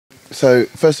So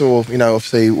first of all,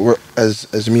 obviously,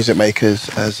 as music makers,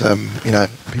 as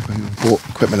people who bought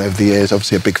equipment over the years,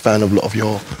 obviously a big fan of a lot of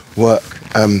your work.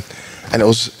 And it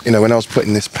was, when I was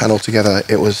putting this panel together,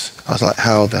 I was like,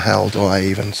 how the hell do I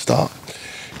even start?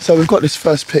 So we've got this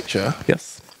first picture.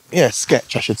 Yes. Yeah,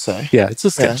 sketch, I should say. Yeah, it's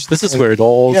a sketch. Yeah. This is where it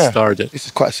all started. This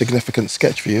is quite a significant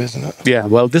sketch for you, isn't it? Yeah.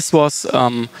 Well, this was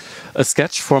a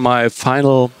sketch for my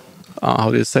final,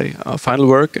 final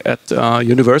work at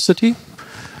university.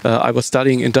 I was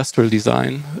studying industrial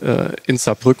design in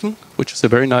Saarbrücken, which is a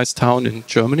very nice town in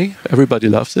Germany. Everybody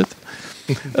loves it.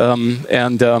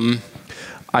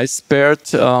 I spared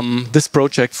this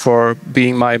project for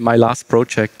being my last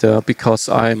project because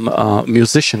I'm a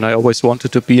musician. I always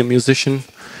wanted to be a musician,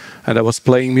 and I was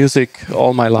playing music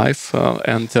all my life.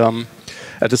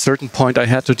 At a certain point, I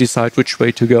had to decide which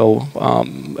way to go.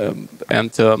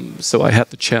 So I had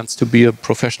the chance to be a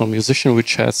professional musician,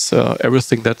 which has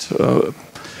everything that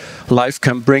life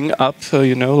can bring up,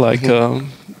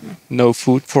 no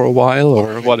food for a while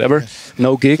or whatever,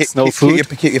 no gigs, no food.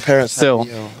 Keep your parents happy.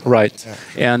 Right.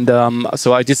 Yeah. And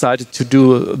so I decided to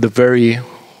do the very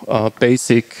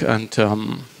basic and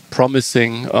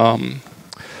promising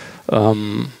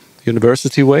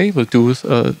university way. We'll do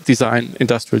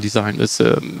industrial design.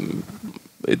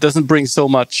 It doesn't bring so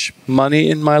much money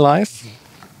in my life,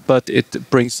 but it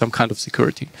brings some kind of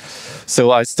security.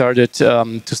 So I started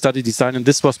to study design, and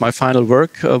this was my final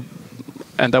work.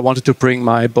 And I wanted to bring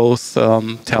my both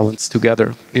talents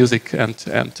together, music and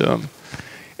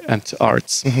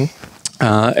arts.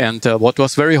 Mm-hmm. What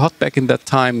was very hot back in that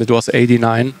time, it was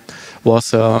 '89,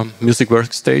 was music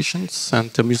workstations.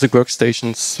 And the music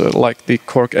workstations like the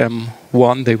Korg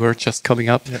M1, they were just coming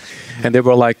up. Yeah. And they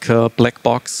were like a black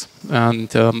box.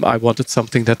 And I wanted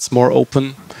something that's more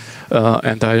open.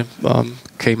 And I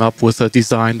came up with a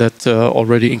design that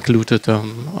already included a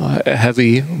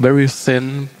heavy, very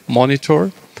thin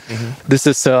monitor. Mm-hmm. This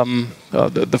is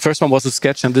the first one was a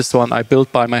sketch, and this one I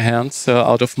built by my hands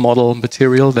out of model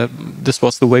material. This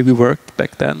was the way we worked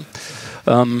back then.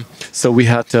 So we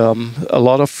had a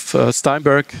lot of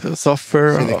Steinberg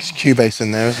software. It's Cubase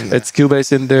in there, isn't it? It's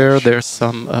Cubase in there. There's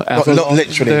some not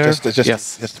literally, there.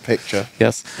 just a picture.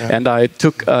 Yes, yeah. And I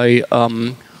took a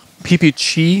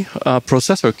PPG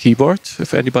processor keyboard.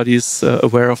 If anybody is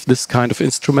aware of this kind of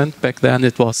instrument, back then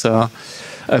it was a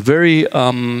very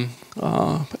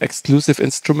exclusive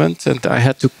instrument, and I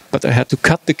had to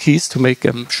cut the keys to make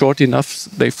them short enough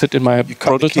they fit in my prototype.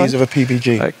 Cut the keys of a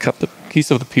PPG. I cut the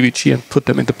keys of the PPG and put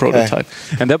them in the prototype,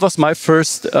 and that was my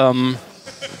first.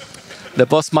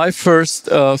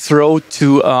 Throw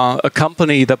to a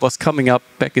company that was coming up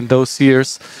back in those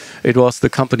years. It was the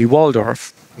company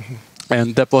Waldorf. Mm-hmm.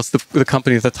 And that was the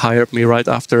company that hired me right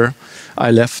after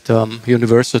I left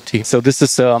university. So this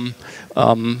is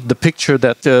the picture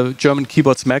that German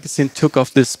Keyboards magazine took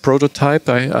of this prototype.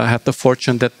 I had the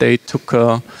fortune that they took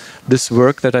this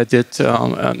work that I did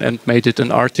and made it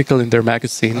an article in their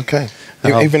magazine. Okay,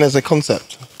 even as a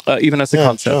concept? Even as a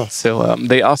concept. Sure. So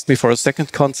they asked me for a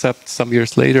second concept some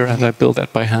years later, and I built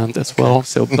that by hand as well.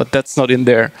 So, but that's not in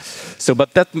there. So,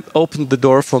 but that opened the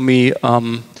door for me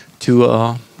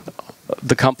to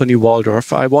the company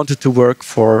Waldorf. I wanted to work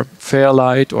for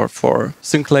Fairlight or for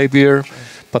Synclavier,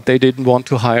 but they didn't want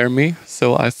to hire me.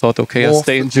 So I thought, okay, I'll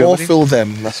stay in Germany. Or fill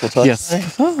them, that's what I say.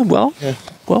 Well,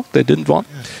 they didn't want.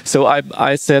 Yeah. So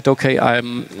I said, okay,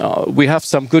 we have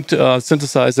some good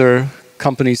synthesizer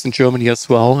companies in Germany as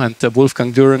well. And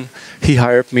Wolfgang Düren, he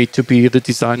hired me to be the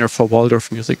designer for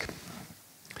Waldorf music.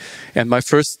 And my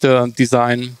first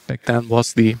design back then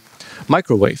was the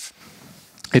microwave.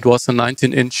 It was a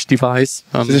 19-inch device.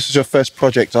 So this was your first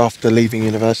project after leaving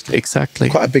university? Exactly.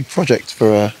 Quite a big project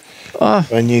for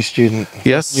a new student.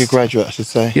 Yes. New graduate, I should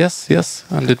say. Yes, yes.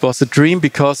 And it was a dream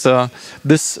because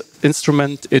this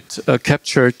instrument, it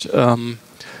captured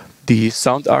the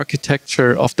sound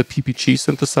architecture of the PPG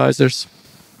synthesizers,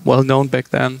 well known back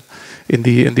then in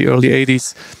the early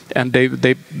 80s. And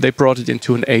they brought it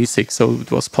into an ASIC. So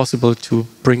it was possible to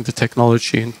bring the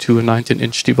technology into a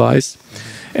 19-inch device.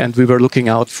 Mm-hmm. And we were looking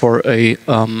out for a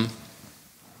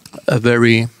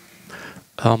very,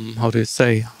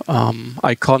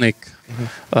 iconic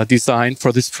design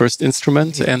for this first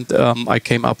instrument. And I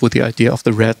came up with the idea of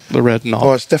the red knob.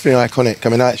 Oh, it's definitely iconic. I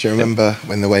mean, I actually remember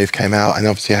when the Wave came out, and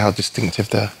obviously how distinctive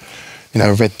the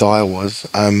red dial was.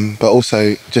 But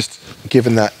also, just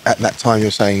given that at that time you're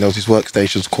saying there was these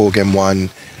workstations, Korg M1,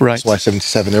 right.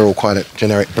 Y77, they're all quite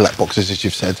generic black boxes, as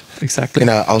you've said. Exactly.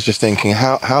 I was just thinking,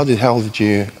 how did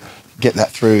you get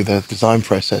that through the design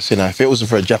process? You know, if it wasn't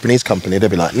for a Japanese company,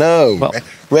 they'd be like, no, Well,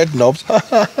 red knobs.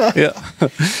 yeah.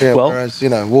 Yeah, Well, whereas, you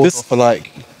know, Waldorf are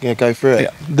like, yeah, go through it.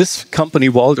 yeah, this company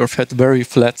Waldorf had very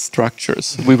flat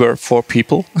structures. We were 4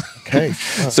 people, Okay.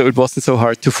 so it wasn't so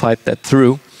hard to fight that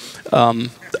through.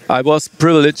 I was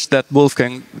privileged that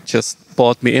Wolfgang just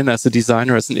brought me in as a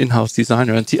designer, as an in-house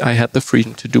designer, and I had the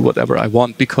freedom to do whatever I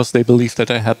want because they believed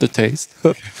that I had the taste.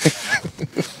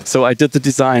 So I did the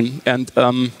design, and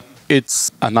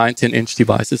it's a 19-inch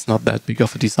device. It's not that big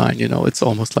of a design, you know. It's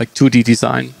almost like 2D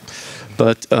design,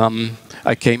 but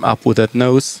I came up with that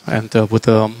nose and with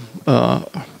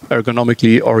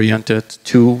ergonomically oriented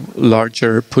 2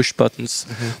 larger push buttons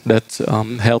that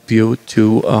help you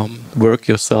to work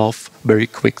yourself very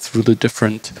quick through the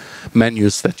different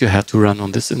menus that you had to run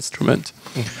on this instrument.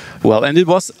 Well, and it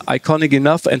was iconic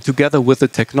enough, and together with the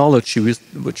technology,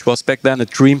 which was back then a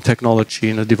dream technology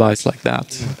in a device like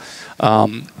that,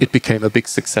 it became a big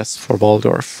success for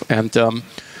Waldorf. And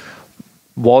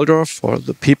Waldorf, or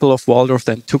the people of Waldorf,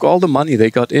 then took all the money they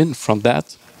got in from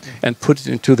that and put it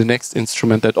into the next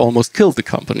instrument that almost killed the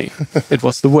company. It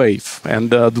was the Wave. And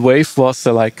the Wave was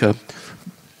like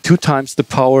 2 times the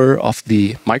power of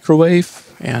the microwave,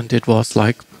 and it was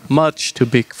like much too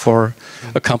big for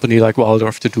a company like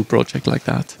Waldorf to do a project like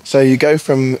that. So you go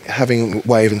from having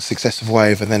Wave and success of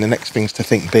Wave, and then the next thing's to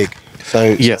think big.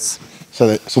 So Yes.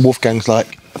 So Wolfgang's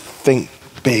like, think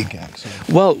big, actually.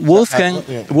 Well,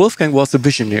 Wolfgang was a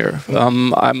visionary.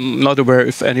 I'm not aware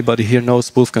if anybody here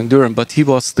knows Wolfgang Durham, but he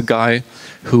was the guy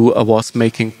who was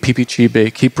making PPG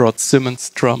big. He brought Simmons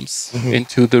drums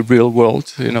into the real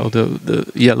world. You know,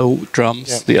 the yellow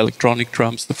drums, the electronic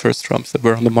drums, the first drums that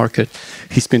were on the market.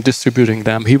 He's been distributing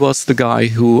them. He was the guy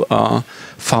who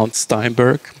found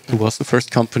Steinberg, who was the first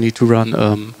company to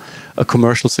run a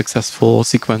commercial successful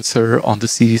sequencer on the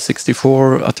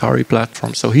CD64 Atari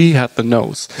platform. So he had the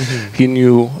nose. He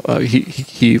knew,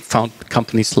 he found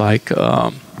companies like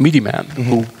MIDI-Man,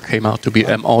 who came out to be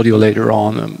M Audio later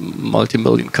on, a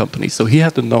multi-million company. So he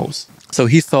had the nose. So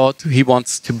he thought he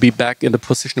wants to be back in the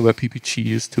position where PPG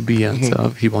used to be, and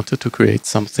he wanted to create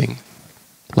something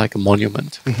like a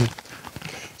monument.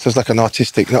 So it's like an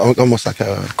artistic, almost like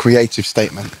a creative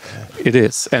statement. It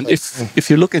is. And if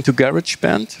you look into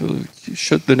GarageBand, you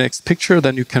should the next picture,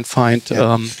 then you can find...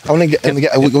 I want to get,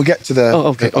 we'll get to the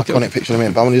iconic picture in a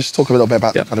minute, but I want to just talk a little bit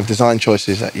about the kind of design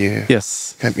choices that you...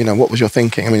 Yes. You know, what was your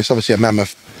thinking? I mean, it's obviously a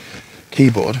mammoth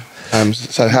keyboard.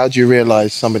 So how do you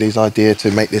realise somebody's idea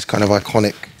to make this kind of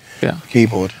iconic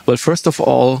keyboard? Well, first of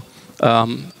all,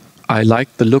 I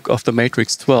liked the look of the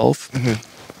Matrix 12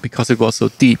 because it was so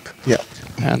deep. Yeah.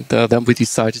 And then we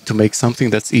decided to make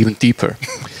something that's even deeper.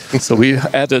 So we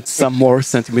added some more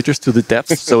centimeters to the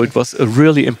depth, so it was a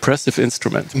really impressive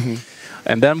instrument.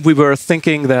 And then we were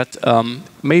thinking that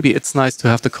maybe it's nice to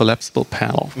have the collapsible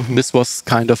panel. This was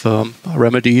kind of a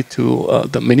remedy to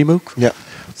the Mini Moog. Yeah.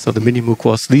 So the Mini Moog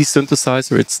was the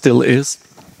synthesizer, it still is.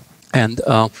 And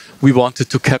we wanted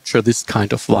to capture this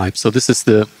kind of vibe. So this is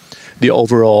the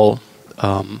overall,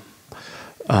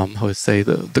 how to say,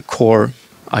 the core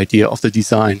idea of the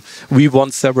design. We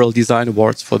won several design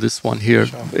awards for this one here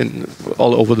in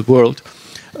all over the world,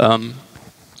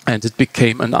 and it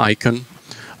became an icon.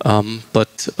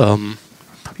 But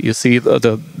you see,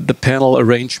 the panel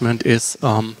arrangement is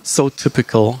so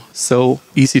typical, so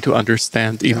easy to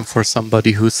understand, even for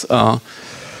somebody who's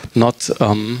not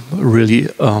really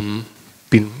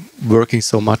been working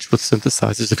so much with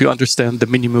synthesizers. If you understand the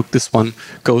Mini Moog, this one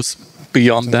goes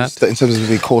beyond that. In terms of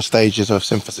the core stages of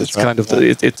synthesis, it's kind of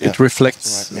it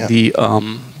reflects the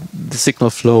signal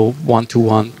flow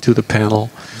one-to-one to the panel.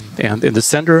 And in the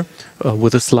center,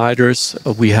 with the sliders,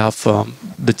 we have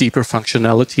the deeper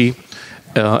functionality.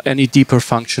 Any deeper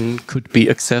function could be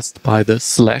accessed by the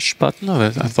slash button.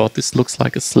 I thought this looks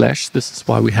like a slash. This is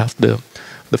why we have the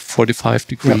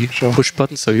 45-degree push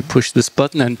button. So you push this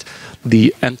button and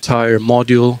the entire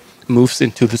module moves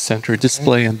into the center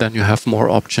display, and then you have more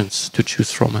options to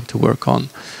choose from and to work on.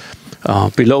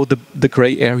 Below the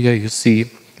gray area, you see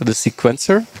the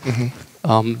sequencer.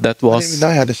 That was. I didn't even know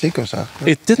I had a sequencer.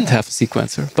 It didn't have a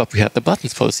sequencer, but we had the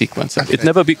buttons for the sequencer. Okay. It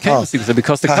never became a sequencer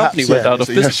because the company went out of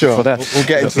business for that. We'll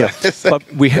get into that. But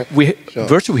we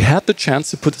virtually had the chance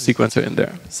to put a sequencer in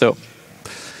there. So,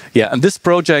 yeah, and this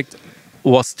project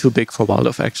was too big for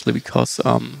Waldorf actually, because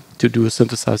to do a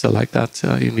synthesizer like that,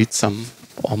 you need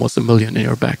almost $1 million in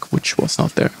your back, which was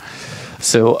not there.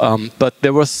 So, but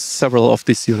there were several of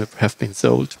these units have been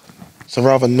sold. So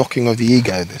rather knocking of the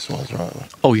ego, this was, right?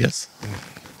 Oh yes.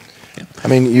 Yeah. I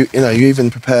mean, you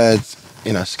even prepared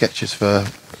sketches for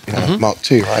Mark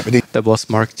II, right? But that was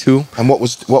Mark II. And what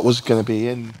was going to be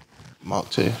in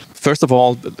Mark II? First of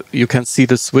all, you can see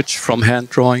the switch from hand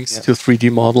drawings to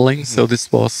 3D modeling. So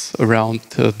this was around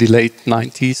the late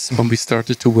 90s when we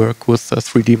started to work with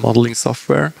 3D modeling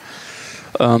software.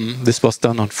 This was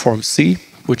done on Form C,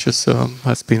 which is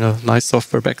has been a nice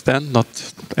software back then,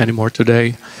 not anymore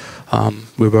today.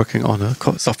 We're working on a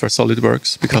software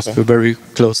SolidWorks because we're very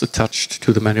close attached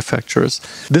to the manufacturers.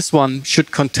 This one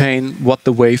should contain what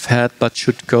the wave had, but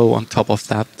should go on top of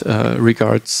that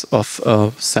regards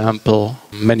of sample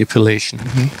manipulation,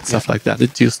 stuff like that.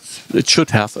 It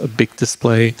should have a big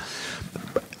display.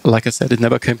 Like I said, it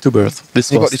never came to birth.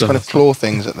 You've got these kind of claw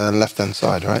things at the left-hand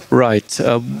side, right? Right.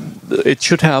 It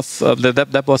should have,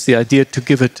 that was the idea, to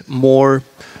give it more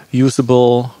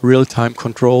usable real-time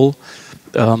control,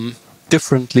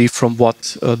 differently from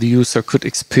what the user could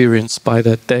experience by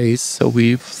that day. So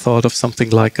we thought of something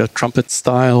like a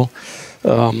trumpet-style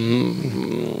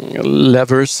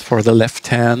levers for the left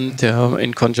hand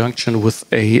in conjunction with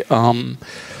a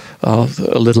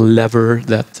little lever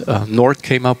that Nord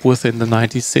came up with in the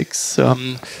 '96. But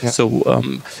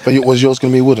was yours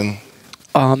going to be wooden?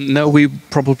 No, we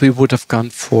probably would have gone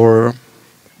for,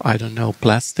 I don't know,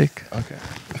 plastic. Okay.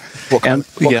 What kind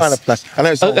of plastic? I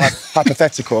know it's all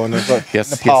hypothetical in the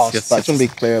past, but I just want to be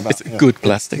clear about it. It's good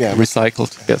plastic,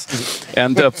 recycled, yes.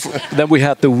 And then we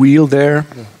had the wheel there,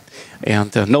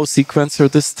 and no sequencer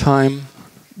this time.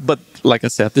 But like I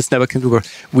said, this never came to work.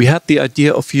 We had the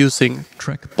idea of using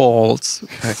track balls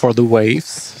for the waves.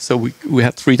 So we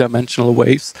had three-dimensional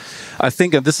waves. I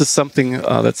think, and this is something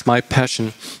that's my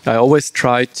passion, I always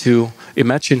try to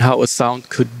imagine how a sound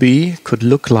could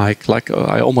look like.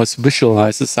 I almost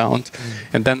visualize a sound.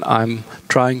 And then I'm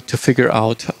trying to figure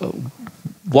out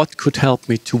what could help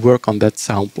me to work on that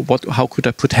sound. How could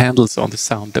I put handles on the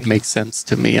sound that make sense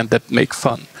to me and that make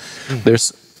fun?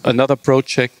 There's another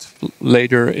project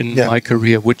later in my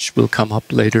career, which will come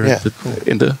up later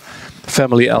in the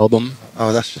family album.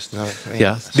 Oh, that's just another thing.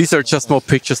 Yeah, these are just more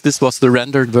pictures. This was the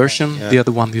rendered version. The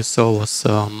other one you saw was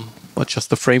just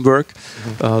the framework.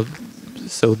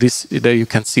 So there you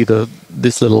can see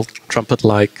this little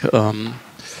trumpet-like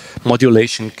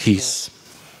modulation keys.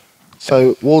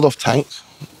 So Waldorf tanked.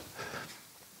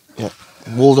 Yeah,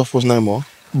 Waldorf was no more.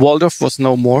 Waldorf was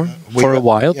no more for a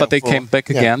while, but they came back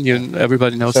again.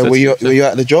 Everybody knows. So were you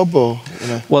at the job, or?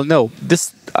 Well, no.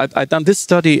 I done this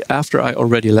study after I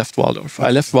already left Waldorf.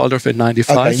 I left Waldorf in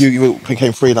 '95. Okay, you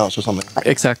became freelance or something.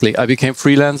 Exactly. I became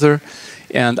freelancer,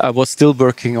 and I was still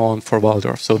working on for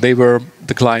Waldorf. So they were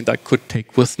the client I could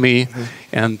take with me,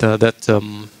 and that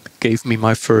gave me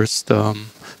my first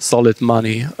solid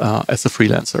money as a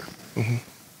freelancer.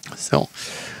 So.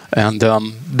 And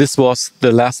this was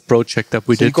the last project that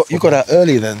we did. You got out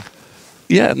early then?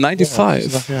 Yeah,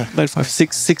 95. 95.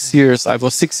 6 years. I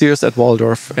was 6 years at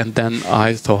Waldorf, and then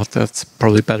I thought that's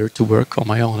probably better to work on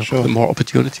my own with more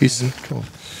opportunities. Cool.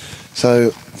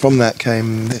 So from that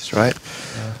came this, right?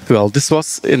 Well, this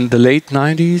was in the late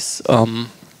 90s.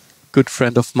 Good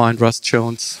friend of mine, Russ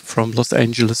Jones from Los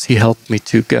Angeles, he helped me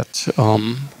to get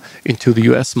into the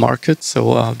US market.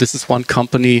 So this is one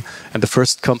company, and the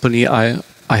first company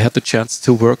I had the chance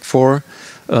to work for,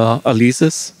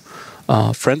 Alesis.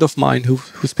 A friend of mine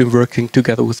who's been working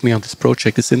together with me on this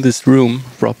project is in this room,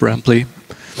 Rob Rampley.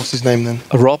 What's his name then?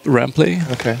 Rob Rampley.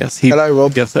 Okay. Yes, hello,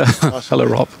 Rob. Yes, hello,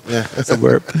 Rob. Yeah. That's a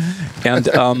verb. And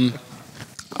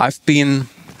I've been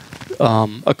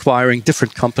acquiring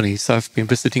different companies. I've been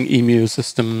visiting EMU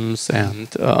Systems and,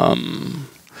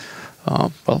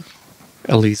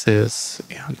 Alesis.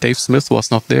 And Dave Smith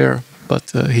was not there,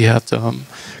 but he had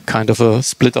kind of a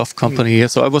split-off company.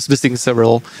 So I was visiting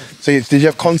several. So did you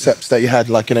have concepts that you had,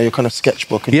 like, your kind of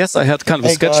sketchbook? Yes, I had kind of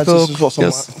a sketchbook. Guys, this is what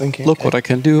someone was thinking. Look what I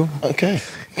can do. Okay.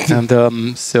 And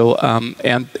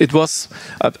and it was,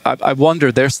 I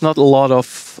wonder, there's not a lot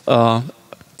of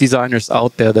designers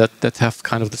out there that have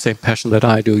kind of the same passion that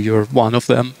I do. You're one of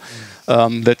them.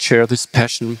 That share this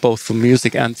passion both for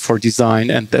music and for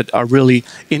design, and that are really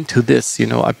into this.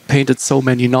 I painted so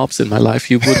many knobs in my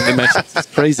life, you wouldn't imagine. It's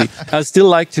crazy. I still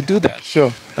like to do that.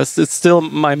 Sure. It's still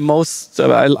my most,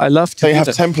 I love to do that. So you have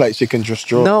templates you can just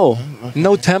draw?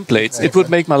 No templates. It would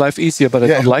make my life easier, but I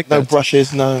don't like that. No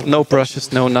brushes, No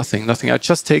brushes, nothing. I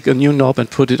just take a new knob and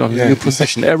put it on a new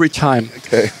position every time.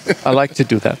 Okay. I like to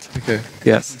do that. Okay.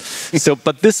 Yes. So,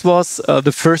 but this was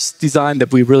the first design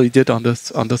that we really did on the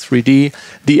 3D.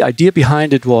 The idea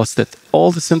behind it was that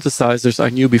all the synthesizers I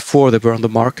knew before that were on the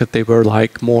market, they were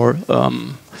like more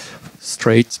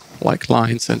straight, like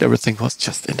lines, and everything was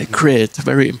just in the grid,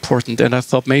 very important. And I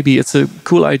thought maybe it's a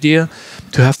cool idea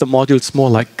to have the modules more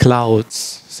like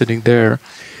clouds sitting there.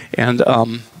 And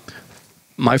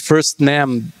my first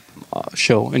NAMM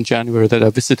show in January that I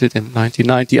visited in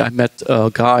 1990, I met a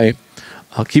guy,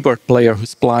 a keyboard player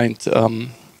who's blind.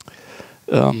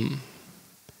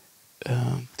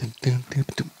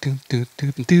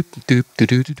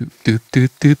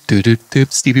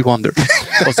 Stevie Wonder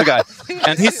was the guy,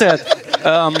 and he said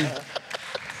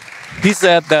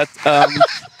that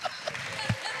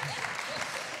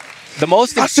the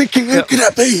most. I was thinking, who could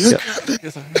that be? Who could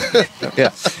that be?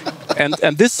 Yeah,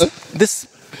 and this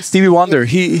Stevie Wonder,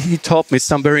 he taught me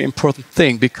some very important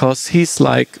thing, because he's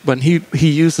like, when he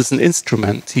uses an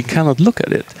instrument, he cannot look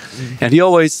at it, and he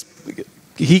always.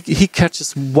 He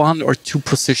catches one or two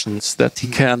positions that he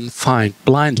can find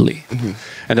blindly.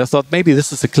 And I thought maybe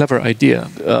this is a clever idea.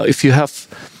 If you have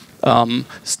an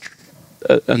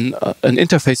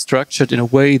interface structured in a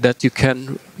way that you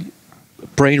can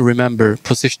brain remember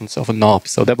positions of a knob.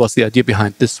 So that was the idea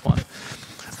behind this one.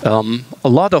 A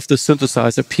lot of the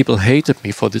synthesizer people hated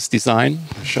me for this design.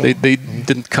 Sure. They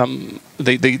didn't come.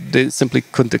 They simply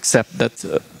couldn't accept that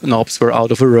knobs were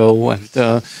out of a row and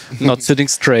not sitting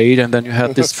straight, and then you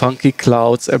had these funky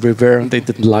clouds everywhere, and they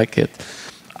didn't like it.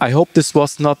 I hope this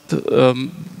was not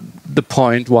the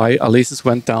point why Alesis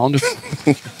went down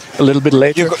a little bit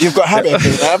later. You've got habit of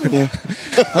that, haven't you?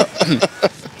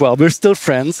 Well, we're still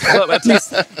friends. Well, at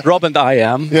least Rob and I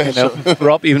am. Yeah, Sure.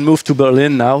 Rob even moved to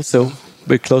Berlin now, so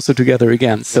we're closer together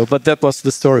again. So, but that was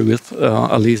the story with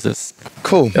Alesis.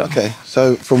 Cool. Yeah. Okay.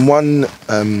 So from one,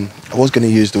 I was going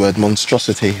to use the word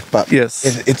monstrosity, but yes,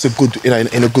 it's a good,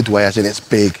 in a good way, as in it's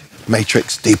big.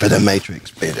 Matrix, deeper than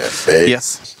Matrix, bigger, big.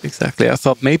 Yes, exactly. I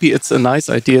thought maybe it's a nice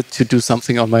idea to do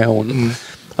something on my own.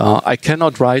 I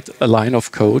cannot write a line of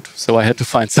code, so I had to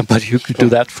find somebody who could do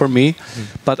that for me.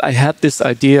 But I had this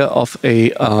idea of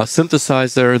a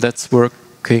synthesizer that's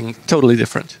working totally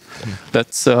different.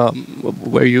 That's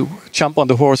where you jump on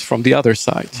the horse from the other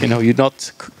side. You're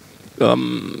not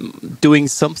doing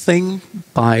something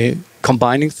by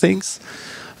combining things,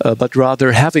 but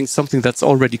rather having something that's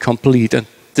already complete and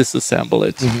disassemble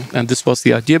it. And this was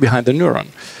the idea behind the Neuron.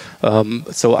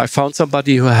 So I found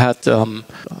somebody who had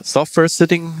software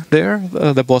sitting there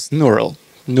that was neural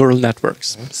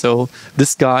networks. So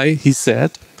this guy, he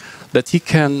said that he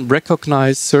can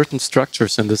recognize certain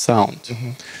structures in the sound.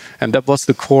 And that was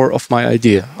the core of my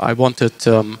idea. I wanted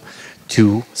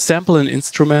to sample an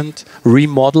instrument,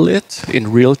 remodel it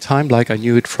in real time, like I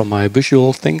knew it from my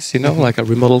visual things, like I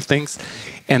remodeled things.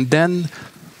 And then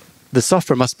the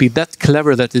software must be that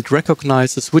clever that it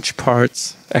recognizes which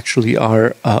parts actually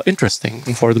are interesting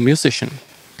for the musician,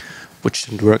 which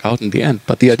didn't work out in the end,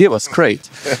 but the idea was great.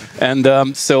 And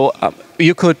so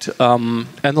you could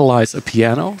analyze a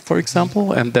piano, for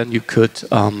example, and then you could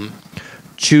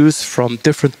choose from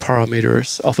different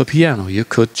parameters of a piano. You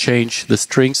could change the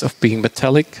strings of being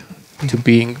metallic to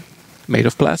being made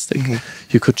of plastic.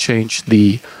 You could change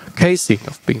the casing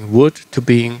of being wood to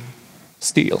being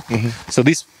steel. So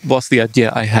this was the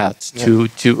idea I had to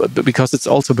because it's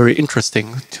also very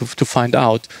interesting to find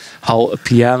out how a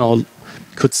piano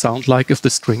could sound like if the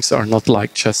strings are not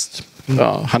like just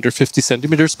 150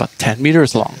 centimeters but 10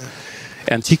 meters long.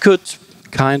 And he could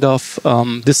kind of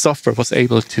this software was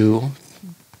able to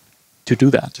do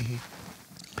that.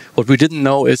 What we didn't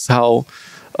know is how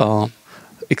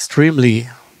extremely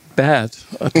bad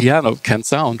a piano can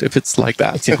sound if it's like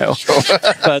that,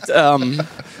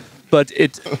 But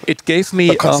it gave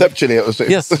me conceptually it was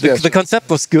yes. The concept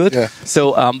was good. Yeah.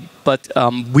 So, but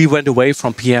we went away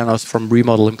from pianos, from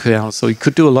remodeling pianos. So you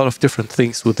could do a lot of different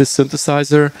things with this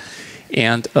synthesizer,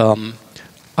 and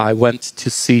I went to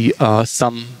see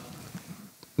some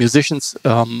musicians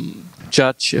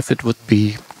judge if it would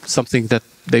be something that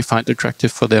they find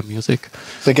attractive for their music.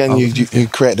 So again, you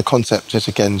created the concept, just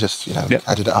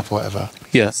added it up or whatever.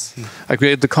 Yes, I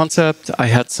created the concept. I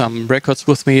had some records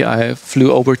with me. I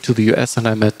flew over to the US and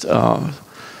I met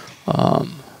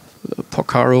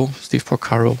Steve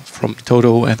Porcaro from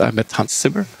Toto, and I met Hans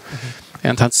Zimmer.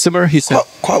 And Hans Zimmer, he said...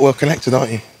 Quite well connected,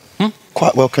 aren't you?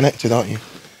 Quite well connected, aren't you?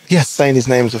 Yes. Saying his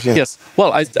names of Yes.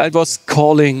 Well, I was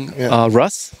calling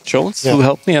Russ Jones, who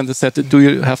helped me, and they said, "Do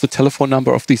you have the telephone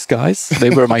number of these guys?" They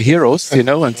were my heroes,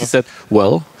 And he said,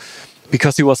 "Well,"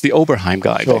 because he was the Oberheim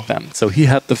guy back then, so he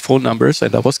had the phone numbers,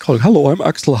 and I was calling, "Hello, I'm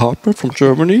Axel Hartmann from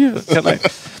Germany. Can I?"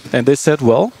 And they said,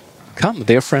 "Well, come.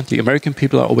 They're friendly. American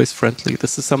people are always friendly.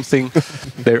 This is something.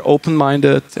 They're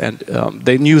open-minded, and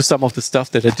they knew some of the stuff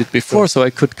that I did before, so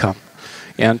I could come."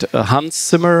 And Hans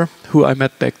Zimmer, who I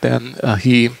met back then,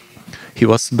 he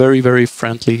was very, very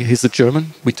friendly. He's a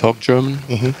German. We talk German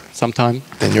sometime.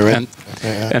 Then you're in.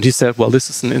 And he said, well, this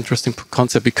is an interesting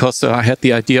concept because I had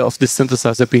the idea of this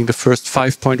synthesizer being the first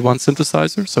 5.1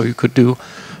 synthesizer. So you could do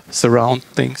surround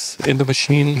things in the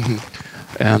machine,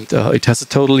 and it has a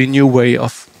totally new way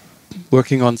of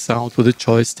working on sound with the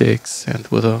joysticks and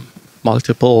with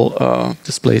multiple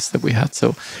displays that we had.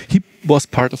 So he was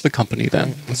part of the company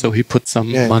then, so he put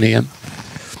some money in.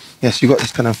 Yes, you got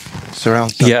this kind of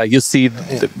surround sound. Yeah, you see,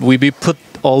 we put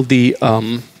all the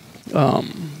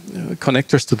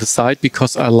connectors to the side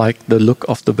because I like the look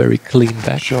of the very clean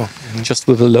back. Sure. Just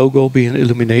with the logo being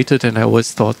illuminated, and I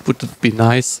always thought, would it be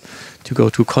nice to go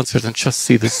to a concert and just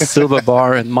see this silver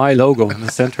bar and my logo in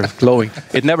the center glowing.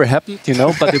 It never happened, you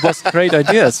know, but it was a great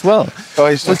idea as well. Oh,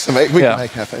 it's just to make, we can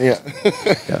make happen, yeah.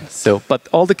 So, but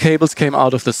all the cables came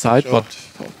out of the side, but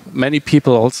many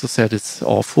people also said it's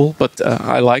awful, but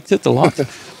I liked it a lot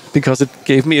because it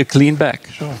gave me a clean back.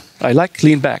 Sure. I like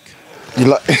clean back. You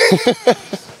like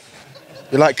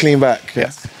you like clean back?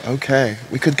 Yes. Okay,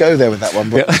 we could go there with that one.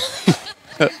 But,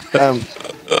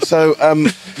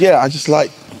 I just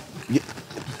like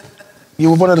you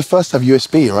were one of the first to have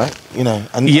USB, right? You know,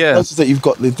 and I noticed that you've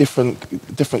got the different.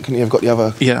 You've got the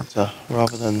other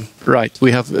rather than right.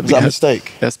 We have was that a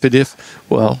mistake? SPDIF.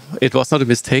 Well, it was not a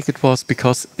mistake. It was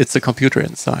because it's a computer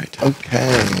inside.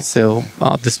 Okay. So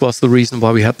this was the reason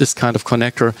why we had this kind of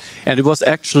connector, and it was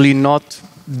actually not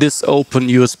this open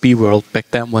USB world back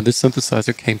then when the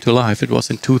synthesizer came to life. It was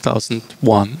in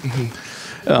 2001.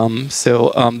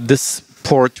 This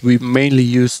port we mainly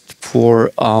used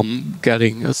for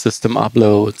getting system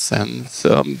uploads and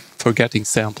for getting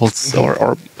samples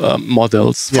or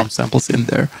models from samples in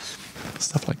there,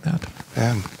 stuff like that.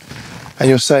 And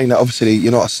you're saying that obviously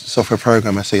you're not a software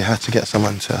programmer, so you had to get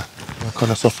someone to work on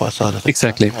the software side of things.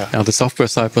 Exactly. Now the software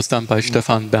side was done by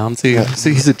Stefan Bernsi. So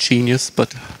he's a genius,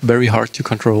 but very hard to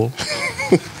control.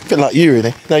 A bit like you,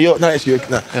 really. No,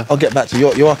 I'll get back to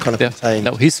you are kind of contained.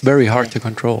 No, he's very hard to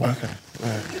control. Okay.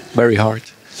 Right. Very hard.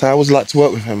 So how was it like to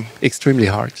work with him? Extremely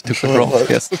hard to control.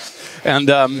 Yes. And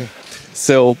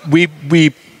so we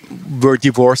were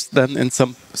divorced then in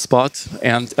some spot,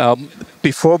 and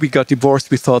before we got divorced,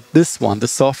 we thought the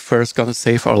software is going to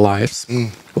save our lives.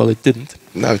 Well, it didn't.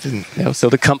 No, it didn't. So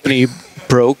the company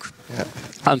broke.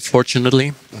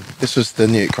 Unfortunately. This was the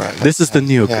Nuke, right? This is the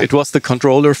Nuke. Yeah. It was the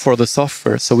controller for the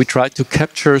software. So we tried to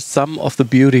capture some of the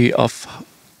beauty of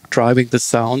driving the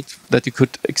sound that you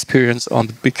could experience on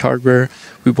the big hardware.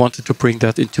 We wanted to bring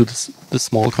that into the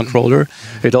small controller.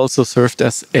 It also served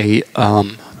as a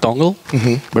dongle,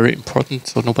 very important,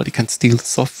 so nobody can steal the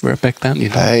software back then. You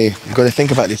know? Hey, you've got to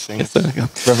think about these things,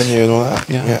 revenue and all that.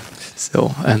 Yeah.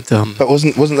 So and but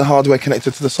wasn't the hardware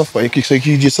connected to the software? So you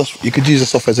could use the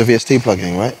software as a VST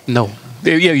plugin, right? No.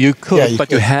 Yeah, you could,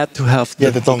 but you had to have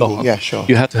the dongle. Yeah, sure.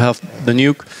 You had to have the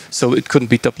Nuke, so it couldn't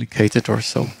be duplicated or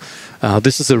so.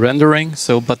 This is a rendering,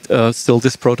 but still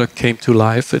this product came to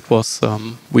life. It was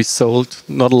we sold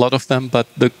not a lot of them, but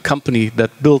the company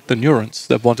that built the neurons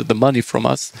that wanted the money from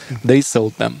us, they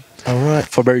sold them. All right.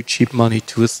 For very cheap money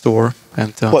to a store.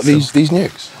 And these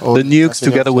Nukes? The Nukes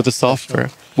together with the software.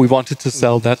 We wanted to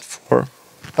sell that for.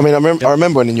 I mean, I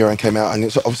remember when the Neuron came out, and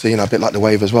it's obviously a bit like the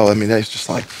Wave as well. I mean, it's just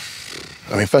like,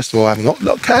 first of all, I have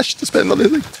not cash to spend on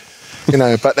anything,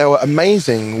 but they were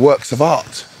amazing works of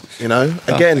art.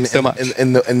 Again, so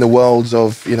in the worlds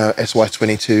of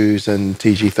SY22s and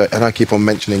TG30, and I keep on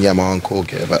mentioning Yamaha and Korg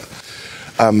here, but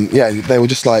they were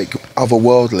just like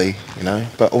otherworldly,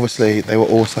 But obviously, they were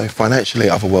also financially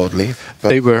otherworldly.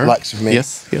 They were likes of me,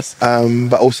 yes.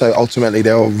 But also ultimately,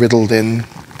 they were riddled in,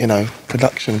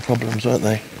 production problems, weren't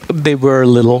they? They were a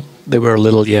little,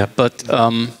 yeah. But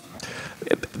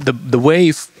the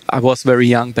Wave, I was very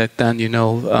young back then,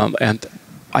 and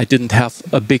I didn't have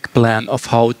a big plan of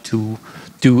how to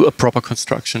do a proper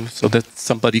construction so that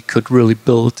somebody could really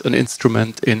build an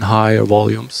instrument in higher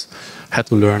volumes. Had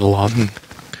to learn a lot.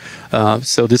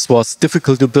 So this was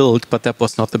difficult to build, but that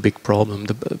was not the big problem.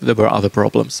 There were other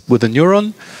problems. With the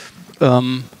Neuron,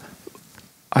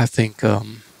 I think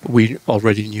we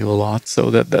already knew a lot,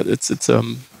 so that it's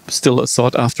still a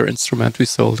sought-after instrument. We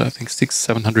sold, I think,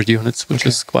 600-700 units, which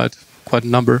is quite a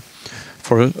number.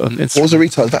 For an instrument. What was the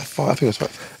retail? About 5? I think it was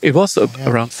 5. It was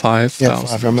around 5,000. Yeah,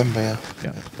 5, I remember,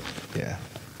 yeah.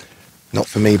 Not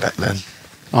for me back then.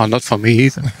 Oh, not for me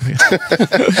either.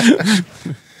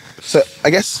 So, I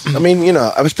guess,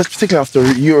 I was particularly after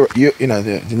the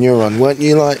Neuron, weren't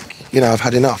you like, I've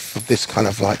had enough of this kind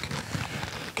of like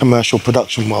commercial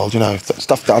production world,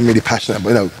 stuff that I'm really passionate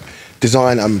about,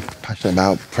 design I'm passionate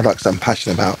about, products I'm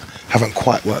passionate about, haven't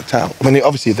quite worked out. I mean,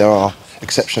 obviously there are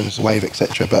exceptions, Wave,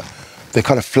 etc., but the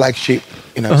kind of flagship,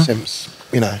 synths,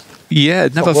 Yeah,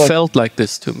 it never felt like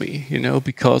this to me,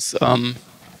 because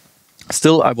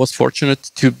still I was fortunate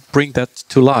to bring that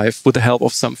to life with the help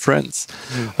of some friends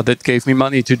that gave me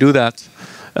money to do that.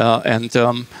 And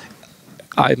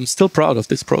I'm still proud of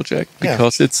this project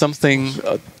because it's something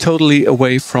totally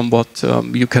away from what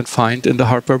you can find in the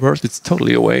hardware world. It's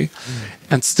totally away.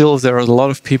 And still there are a lot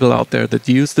of people out there that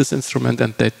use this instrument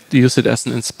and that use it as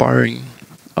an inspiring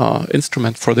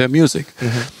instrument for their music.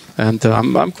 And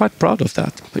I'm quite proud of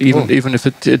that, even if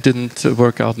it didn't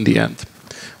work out in the end.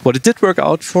 What it did work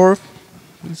out for,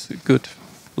 is a good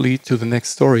lead to the next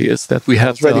story, is that we had...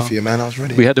 I was ready for you, man. I was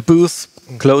ready. We had a booth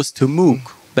close to Moog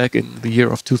back in the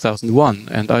year of 2001,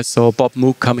 and I saw Bob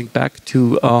Moog coming back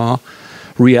to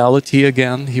reality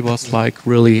again. He was like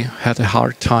really had a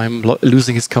hard time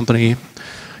losing his company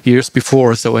years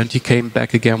before, and he came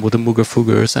back again with the Mooger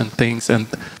Fuggers and things. And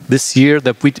this year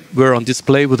that we were on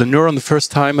display with the Neuron the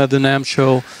first time at the NAMM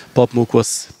show, Bob Moog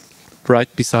was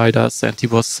right beside us, and he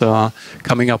was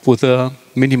coming up with a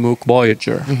Mini Moog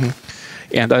Voyager.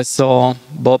 And I saw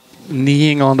Bob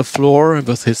kneeing on the floor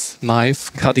with his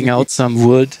knife, cutting out some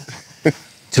wood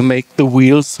to make the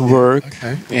wheels work.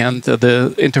 And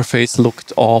the interface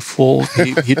looked awful.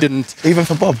 He didn't... Even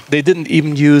for Bob? They didn't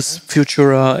even use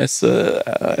Futura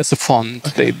as a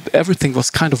font. Everything was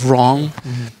kind of wrong.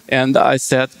 And I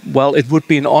said, well, it would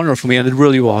be an honor for me, and it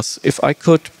really was, if I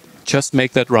could just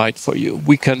make that right for you.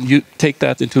 We can take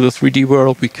that into the 3D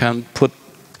world. We can put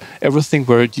everything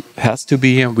where it has to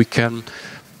be, and we can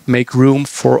make room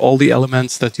for all the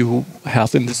elements that you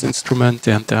have in this instrument.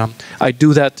 And I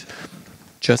do that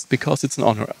just because it's an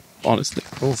honor, honestly.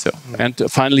 And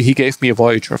finally, he gave me a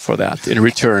Voyager for that in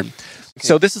return.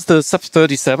 So this is the Sub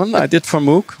 37 I did for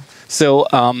Moog. So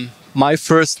my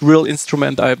first real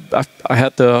instrument I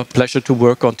had the pleasure to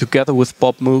work on together with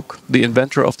Bob Moog, the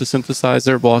inventor of the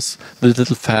synthesizer, was the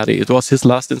Little Fatty. It was his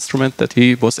last instrument that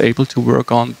he was able to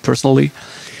work on personally.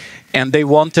 And they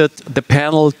wanted the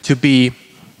panel to be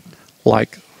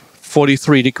like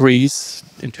 43 degrees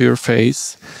into your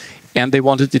face. And they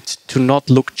wanted it to not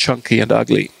look chunky and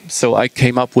ugly. So I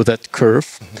came up with that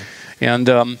curve. And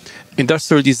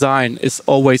industrial design is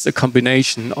always a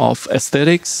combination of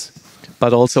aesthetics,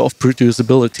 but also of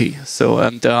producibility.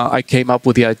 I came up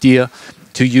with the idea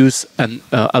to use an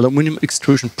aluminum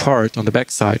extrusion part on the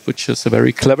backside, which is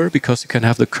very clever because you can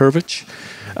have the curvature.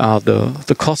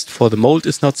 The cost for the mold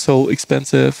is not so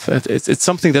expensive. It's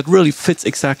something that really fits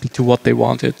exactly to what they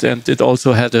wanted, and it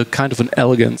also had a kind of an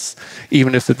elegance,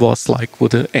 even if it was like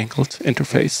with an angled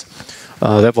interface.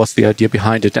 That was the idea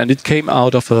behind it, and it came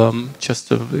out of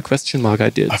just a question mark I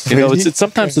did. You know,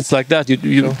 sometimes it's like that.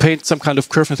 You paint some kind of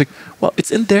curve and think, well,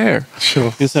 it's in there.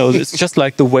 Sure. You know, it's just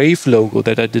like the wave logo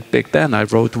that I did back then. I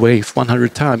wrote wave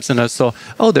 100 times, and I saw,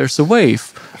 oh, there's a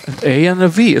wave. An A and a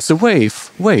V is a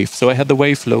wave. So I had the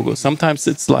wave logo. Sometimes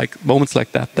it's like moments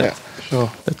like that that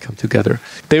come together.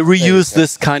 They reuse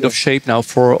this kind of shape now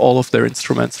for all of their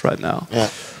instruments right now.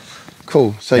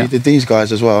 Cool. So you did these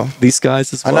guys as well? These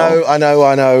guys as well. I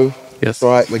know. Yes.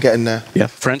 Right, we're getting there. Yeah,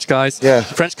 French guys. Yeah.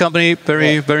 French company,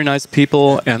 very nice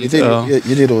people. And you did all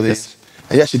these. Yes.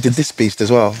 And you actually did this beast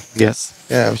as well. Yes.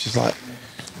 Yeah, it was just like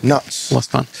nuts. It was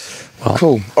fun. Well,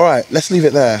 cool. All right, let's leave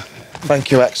it there.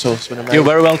 Thank you, Axel. It's been amazing. You're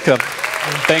very welcome.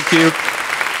 Thank you.